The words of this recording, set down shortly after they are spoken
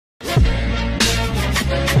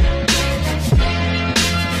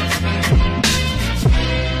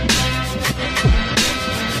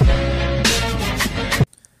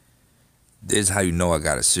this is how you know I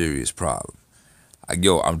got a serious problem. Like,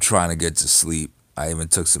 yo, I'm trying to get to sleep. I even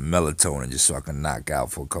took some melatonin just so I can knock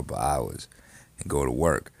out for a couple of hours and go to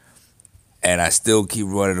work. And I still keep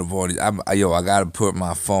running up on these. I gotta put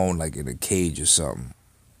my phone like in a cage or something.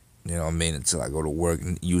 You know what I mean? Until I go to work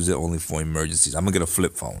and use it only for emergencies. I'm gonna get a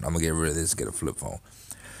flip phone. I'm gonna get rid of this, get a flip phone.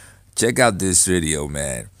 Check out this video,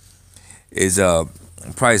 man. It's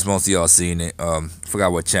probably most of y'all seen it.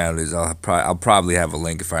 Forgot what channel it is. I'll probably have a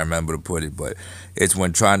link if I remember to put it. But it's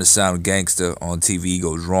when trying to sound gangster on TV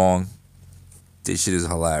goes wrong. This shit is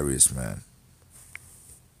hilarious, man.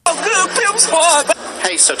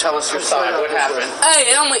 Hey, so tell us your side. What happened?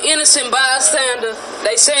 Hey, I'm an innocent bystander.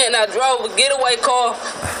 They saying I drove a getaway car,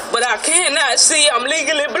 but I cannot see. I'm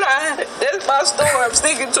legally blind. That's my story. I'm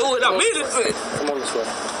sticking to it. I'm innocent. Come on this way.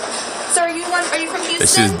 So are you from Houston?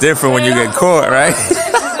 This shit's different when you get caught, right?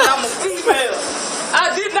 I'm a female.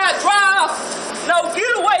 I did not drive no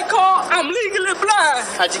getaway car. I'm legally blind.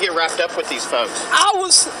 How'd you get wrapped up with these folks?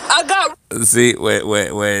 I got. See,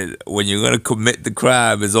 when you're gonna commit the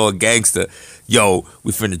crime, it's all gangster. Yo,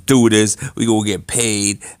 we finna do this. We gonna get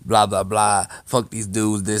paid. Blah blah blah. Fuck these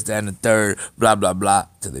dudes. This, that, and the third. Blah blah blah.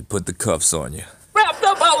 Till they put the cuffs on you. Wrapped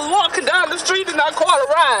up. I was walking down the street and I caught a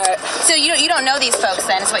ride. So you don't know these folks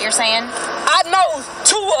then, is what you're saying? I know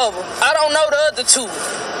 2 of them. I don't know the other 2.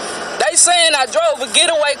 They saying I drove a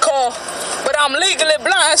getaway car, but I'm legally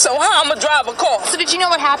blind, so how I'ma drive a car? So did you know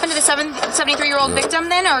what happened to the 73-year-old victim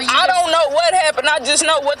then, or I don't know what happened. I just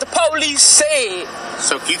know what the police said.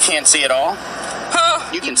 So you can't see at all? Huh?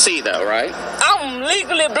 You can see though, right? I'm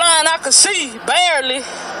legally blind. I can see barely,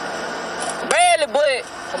 but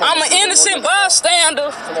I'm an innocent bystander.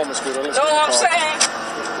 Come on, Miss Good. Know what I'm saying?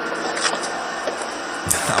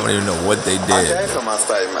 I don't even know what they did. I came from my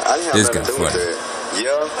statement. I didn't have This nothing got to do with funny. that.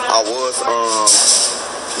 Yeah, I was.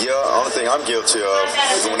 Only thing I'm guilty of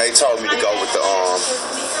is when they told me to go with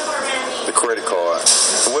the credit card.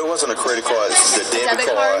 Well, it wasn't a credit card, it's the debit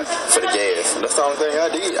card for the gas. And that's the only thing I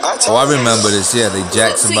did. I remember this. Yeah, they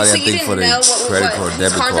jacked somebody. So I think for their credit card,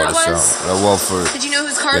 debit card, or something. Well, for did you know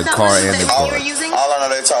whose card their that car was and that the you car. were using? All I know,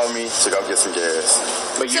 they told me to go get some gas.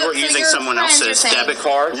 But you So- were so using your someone friends, you're else's saying? debit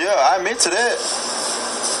card? Yeah, I admit to that.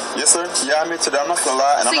 Yes, sir. Yeah, I admit to that. I'm not gonna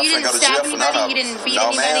lie, and So I'm not you gonna go didn't to jail stab for none of anybody? it. You didn't beat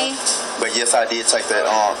No, anybody? ma'am. But yes, I did take that.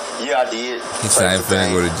 Yeah, I did. He said I ain't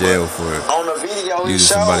finna go to jail for it. On the video, he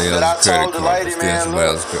Using showed somebody that I else's told credit the card. lady, Stealing man, somebody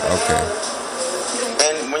look. else's credit. Okay.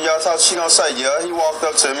 And when y'all talk, she gonna say, yeah, he walked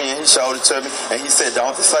up to me and he showed it to me, and he said,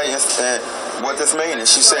 don't say what this mean. And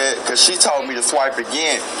she said, because she told me to swipe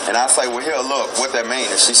again, and I say, well, here, look, what that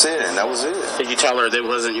mean. And she said, and that was it. Did you tell her that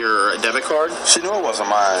wasn't your debit card? She knew it wasn't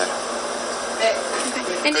mine.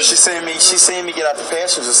 And Cause she seen me get out the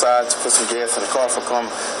passenger side to put some gas in the car for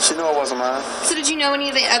coming. She knew it wasn't mine. so did you know any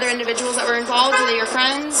of the other individuals that were involved? Were they your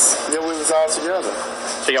friends? Yeah, we was all together.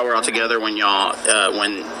 So y'all were all together when y'all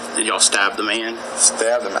stabbed the man?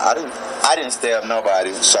 Stabbed him. I didn't stab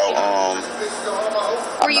nobody. So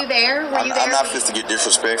Were you there? I'm not fit to get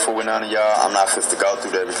disrespectful with none of y'all. I'm not fit to go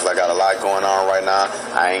through that because I got a lot going on right now.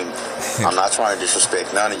 I'm not trying to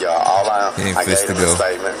disrespect none of y'all. I gave them a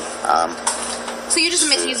statement. So you're just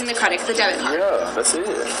misusing the debit card? Yeah, that's it.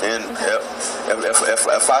 And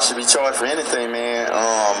if I should be charged for anything, man,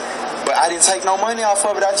 but I didn't take no money off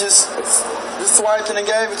of it. I just swiped it and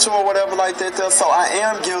gave it to her, whatever like that. So I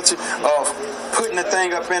am guilty of putting the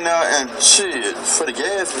thing up in there and shit for the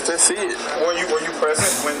gas, but that's it. Were you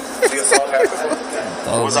present when the assault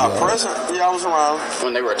happened? Was I present? Yeah, I was around.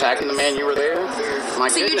 When they were attacking the man, you were there? My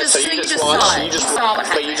So you goodness. just- So you so you just just watched. saw it. You just You saw what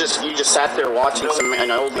but you just sat there watching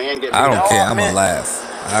an old man get. I don't No, care. I'm man. gonna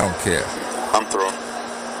laugh. I don't care. I'm through.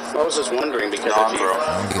 I was just wondering because No, of I'm you. through.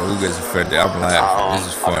 I don't care who gets offended. I'm laughing.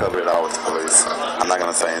 This is I fun. covered it all with the police. I'm not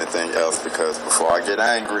going to say anything else because before I get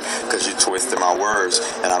angry, because you twisted my words,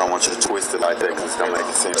 and I don't want you to twist it like that because it's going to make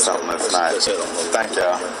it seem something that's not. Thank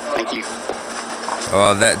y'all. Thank you.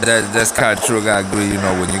 Well, that's kind of true. I agree. You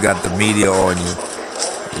know, when you got the media on you,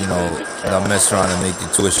 you know, they'll mess around and make you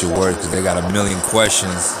twist your words because they got a million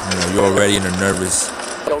questions. You know, you're already in a nervous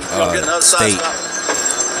state.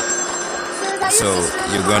 So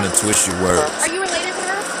you're gonna twist your words. Are you related to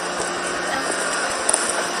her?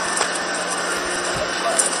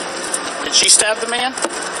 Did she stab the man?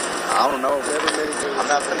 I don't know. I'm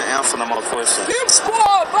not going to answer no more questions. Hip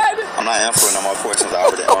squad, baby. I'm not answering no more questions. I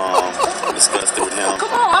already discussed it with him.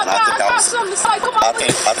 Come on, And I got something to say. Come on.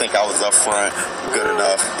 I think I was up front good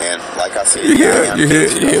enough, and like I said, You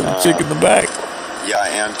hear the chick in the back. Yeah, I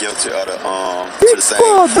am guilty of the same.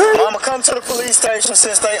 Mama, come to the police station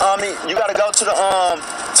since they you gotta go to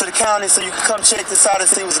the county so you can come check this out and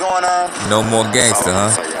see what's going on. No more gangster,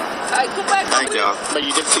 huh? Thank y'all. But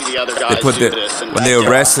you did see the other guys They put do their, this. And when they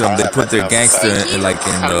arrested them, they put their gangster in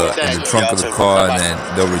the trunk of the car, and then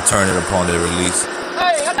they'll return it upon their release.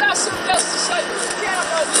 Hey, I got something else to say.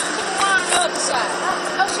 Come on the other side.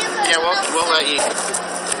 yeah, we'll let you.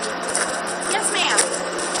 Yes, ma'am.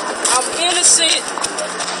 I'm innocent.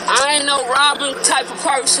 I ain't no robbing type of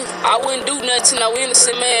person. I wouldn't do nothing to no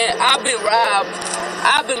innocent man. I've been robbed.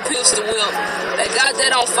 I've been pistol whipped. They got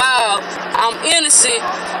that on file. I'm innocent.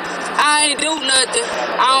 I ain't do nothing.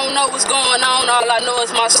 I don't know what's going on. All I know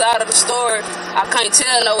is my side of the story. I can't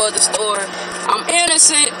tell no other story. I'm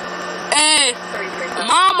innocent. And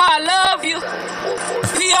Mama, I love you.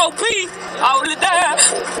 P.O.P. all the time.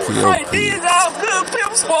 Right, these all good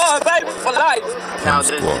pimp squad, baby, for life. Now,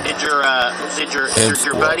 did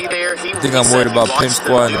your buddy there? I think I'm worried about Pimp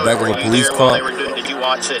Squad in the back of a police car. Did you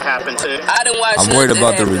watch it happen too? I didn't watch. I'm worried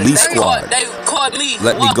about the release squad. They caught me.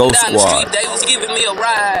 Let me go walking down the squad. street. They was giving me a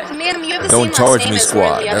ride. Ma'am, you have the Don't same charge last me name as squad.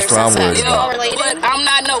 one of the That's other what I'm worried suspects. about. All related? But I'm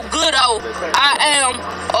not no good old. I am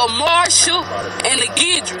a Marshall and a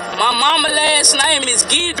Gidry. My mama last name is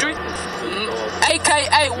Gidry,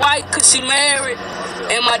 a.k.a. White, because she married.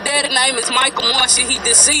 And my daddy name is Michael Marshall. He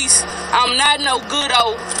deceased. I'm not no good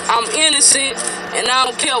old. I'm innocent, and I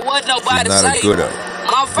don't care what nobody She's not a say. good old.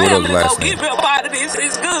 My family last gonna name. get me up out of this.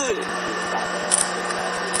 It's good.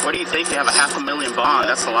 What do you think? You have a $500,000 bond.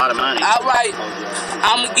 That's a lot of money. All right,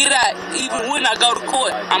 I'ma get out even when I go to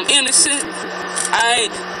court. I'm innocent. I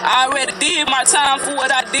already did my time for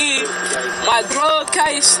what I did. My drug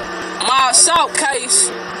case, my assault case.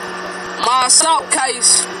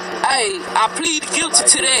 Hey, I plead guilty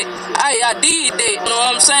to that. Hey, I did that. You know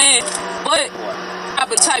what I'm saying? But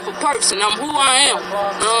I'm a type of person. I'm who I am.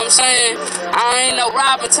 You know what I'm saying? I ain't no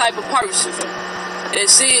robbing type of person.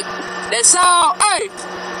 That's it. That's all. Hey.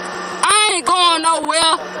 I ain't going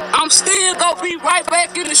nowhere. I'm still gonna be right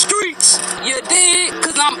back in the streets. You dig?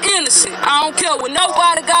 Cause I'm innocent. I don't care what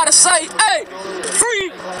nobody gotta say. Hey,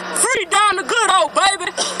 free down the good old baby.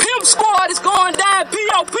 Pimp squad is going down.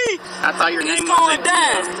 P.O.P. I thought your It's name going was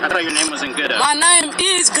down. I thought your name was in Good. My name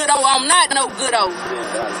is good old. I'm not no good old.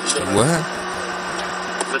 What?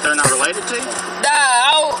 But they're not related to you?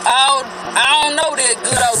 I don't know that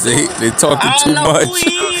good old. See, they talking I too don't know who much.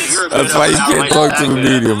 he is. You're a That's good why you old, can't not talk to related the that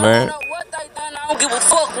good. media, man. I don't know what they done. I don't give a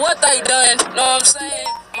fuck what they done. Know what I'm saying?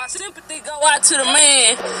 My sympathy go out to the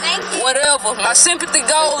man. Thank you. Whatever. My sympathy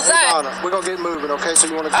goes out. We're gonna get moving, okay? So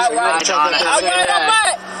you wanna All right. check that All right. All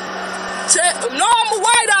right. Norma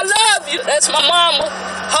White, I love you. That's my mama.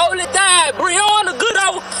 Hold it down. Breonna good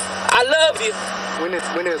old. I love you.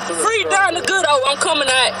 Free down the good old. I'm coming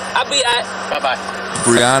out. I'll be out. Bye-bye.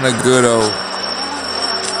 Brianna Goodo.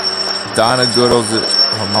 Donna Goodo's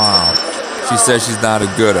her mom. She says she's not a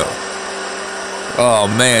Goodo. Oh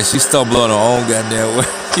man, she stumbled on her own goddamn way.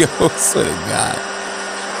 Yo, swear to God.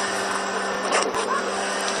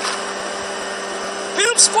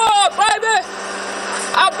 Pimp squad, baby.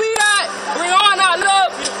 I'll be out. Breonna, I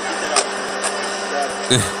love you.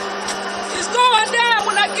 It's going down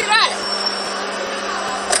when I get out.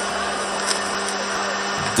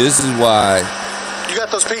 This is why You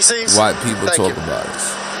got those PCs? white people Thank talk you. about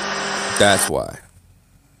us. That's why.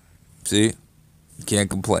 See? Can't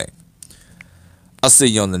complain. I'll see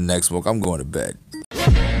you on the next one. I'm going to bed.